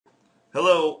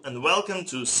Hello and welcome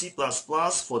to C++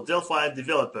 for Delphi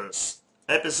Developers,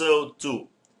 Episode 2,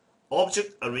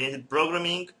 Object-Oriented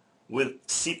Programming with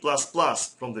C++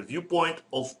 from the viewpoint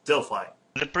of Delphi.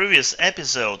 In the previous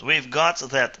episode, we've got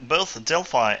that both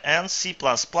Delphi and C++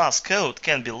 code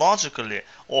can be logically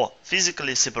or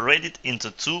physically separated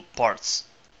into two parts.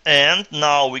 And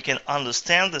now we can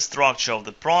understand the structure of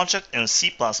the project in C++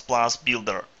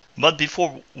 Builder. But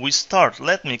before we start,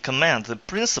 let me comment the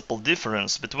principal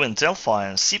difference between Delphi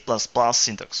and C++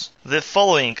 syntax. The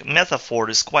following metaphor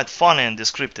is quite funny and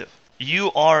descriptive.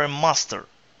 You are a master,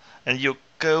 and your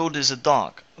code is a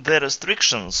dog. The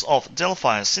restrictions of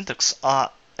Delphi syntax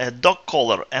are a dog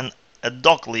collar and a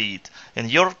dog lead, and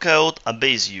your code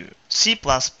obeys you. C++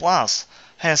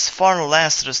 has far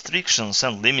less restrictions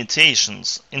and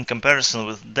limitations in comparison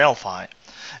with Delphi,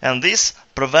 and this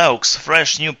provokes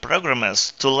fresh new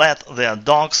programmers to let their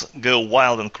dogs go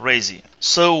wild and crazy.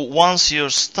 So once you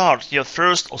start your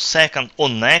first or second or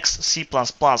next C++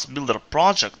 Builder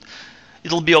project,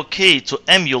 it'll be okay to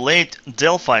emulate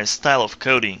Delphi's style of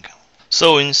coding.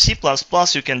 So in C++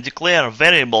 you can declare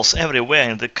variables everywhere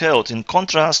in the code, in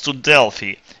contrast to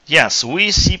Delphi. Yes, we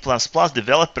C++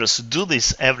 developers do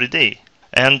this every day.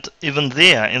 And even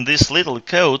there, in this little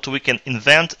code, we can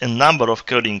invent a number of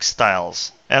coding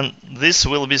styles. And this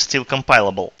will be still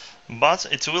compilable. But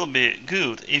it will be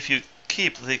good if you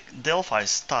keep the Delphi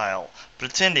style,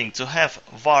 pretending to have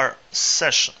var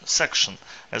section,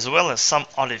 as well as some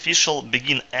artificial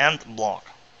begin-end block.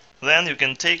 Then you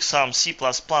can take some C++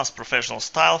 professional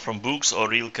style from books or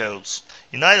real codes.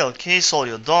 In ideal case, all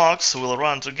your dogs will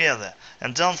run together.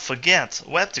 And don't forget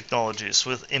web technologies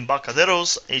with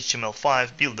Embarcadero's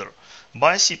HTML5 Builder.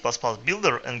 Buy C++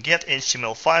 Builder and get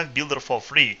HTML5 Builder for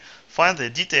free. Find the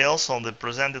details on the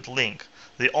presented link.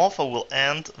 The offer will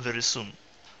end very soon.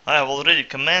 I have already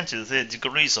commented the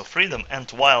degrees of freedom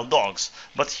and wild dogs,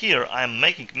 but here I am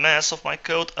making a mess of my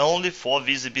code only for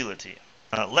visibility.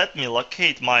 Let me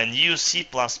locate my new C++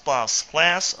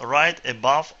 class right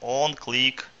above on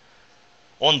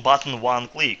button one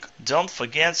click. Don't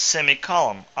forget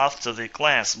semicolon after the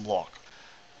class block.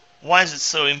 Why is it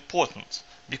so important?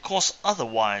 Because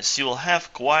otherwise you will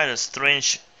have quite a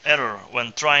strange error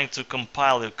when trying to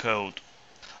compile your code.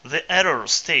 The error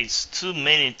states too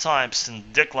many types in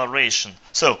declaration,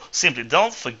 so simply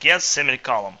don't forget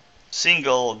semicolon.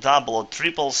 Single, double or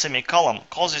triple semicolon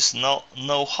causes no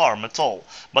harm at all,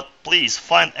 but please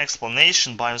find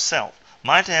explanation by yourself.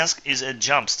 My task is a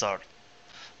jump start.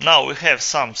 Now we have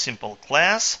some simple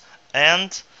class,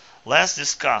 and let's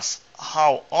discuss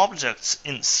how objects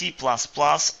in C++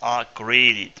 are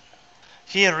created.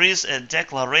 Here is a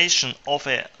declaration of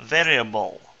a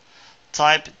variable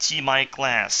type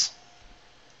tMyClass.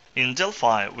 In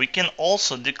Delphi we can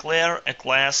also declare a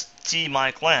class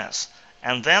tMyClass,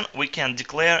 and then we can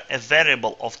declare a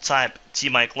variable of type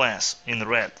tMyClass in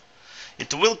red.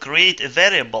 It will create a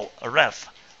variable ref,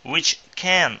 which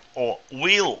can or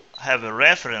will have a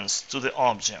reference to the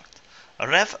object. A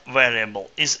ref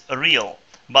variable is real,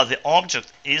 but the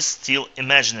object is still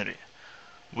imaginary.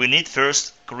 We need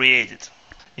first create it.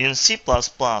 In C++,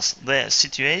 the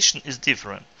situation is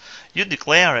different. You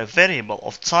declare a variable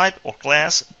of type or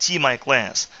class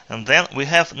tMyClass, and then we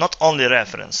have not only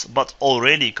reference, but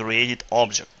already created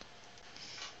object.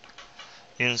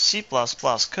 In C++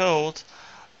 code,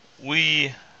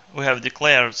 we have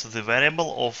declared the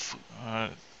variable of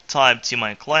type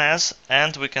tMyClass,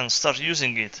 and we can start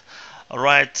using it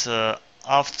right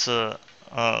after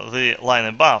the line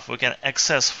above. We can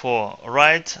access for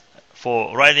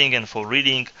writing and for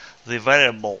reading the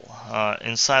variable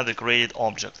inside the created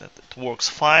object. It works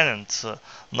fine and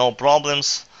no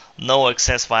problems, no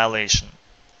access violation.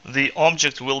 The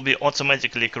object will be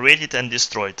automatically created and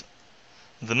destroyed.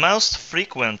 The most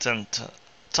frequent and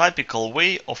typical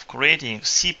way of creating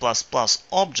C++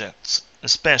 objects,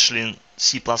 especially in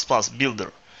C++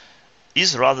 Builder,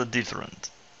 is rather different.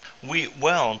 We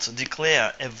won't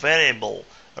declare a variable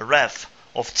ref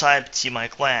of type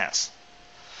tMyClass.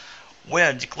 We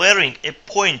are declaring a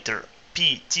pointer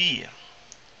pt.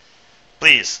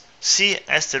 Please see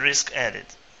asterisk added.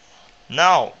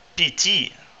 Now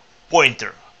pt,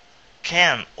 pointer,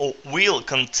 can or will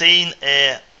contain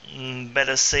a,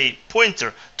 better say,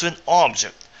 pointer to an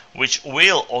object which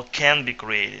will or can be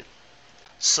created.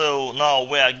 So now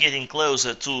we are getting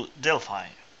closer to Delphi.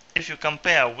 If you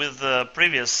compare with the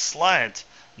previous slide,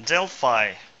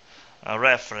 Delphi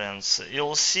reference,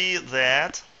 you'll see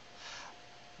that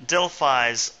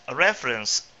Delphi's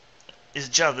reference is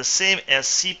just the same as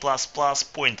C++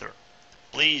 pointer.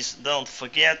 Please don't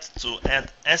forget to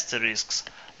add asterisks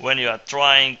when you are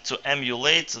trying to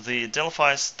emulate the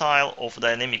Delphi style of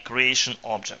dynamic creation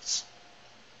objects.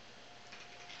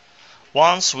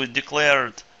 Once we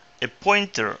declared a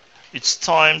pointer, it's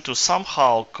time to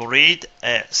somehow create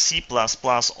a C++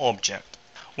 object.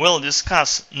 We'll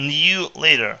discuss new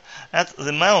later. At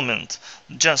the moment,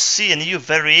 just see a new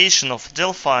variation of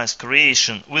Delphi's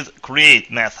creation with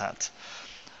create method.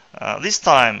 This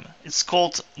time it's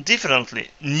called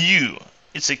differently new.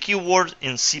 It's a keyword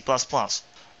in C++.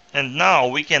 And now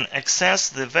we can access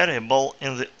the variable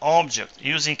in the object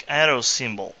using arrow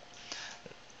symbol.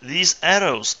 These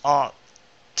arrows are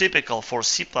typical for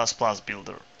C++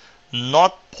 Builder,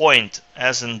 not point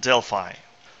as in Delphi.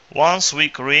 Once we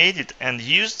created and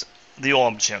used the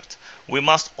object, we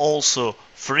must also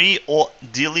free or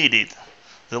delete it.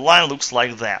 The line looks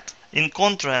like that. In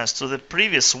contrast to the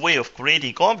previous way of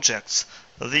creating objects,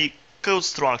 the code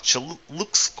structure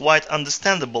looks quite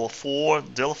understandable for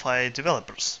Delphi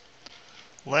developers.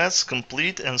 Let's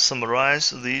complete and summarize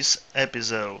this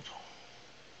episode.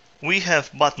 We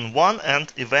have button 1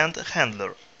 and event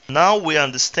handler. Now we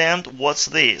understand what's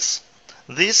this.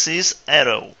 This is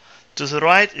arrow. To the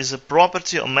right is a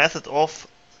property or method of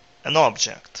an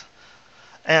object.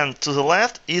 And to the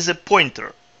left is a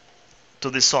pointer to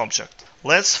this object.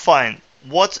 Let's find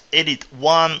what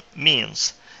edit1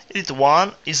 means.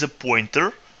 Edit1 is a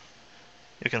pointer.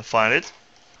 You can find it.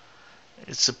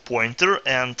 It's a pointer,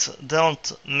 and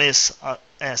don't miss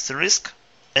asterisk.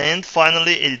 And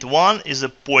finally, edit1 is a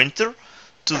pointer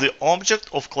to the object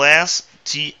of class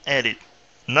tEdit.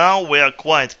 Now we are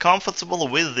quite comfortable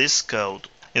with this code.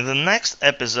 In the next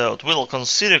episode, we'll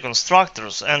consider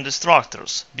constructors and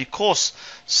destructors, because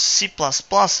C++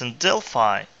 and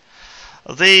Delphi,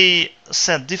 they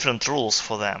set different rules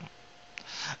for them.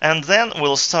 And then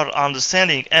we'll start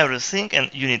understanding everything in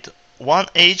Unit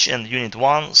 1H and Unit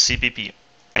 1 CPP.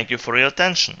 Thank you for your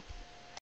attention.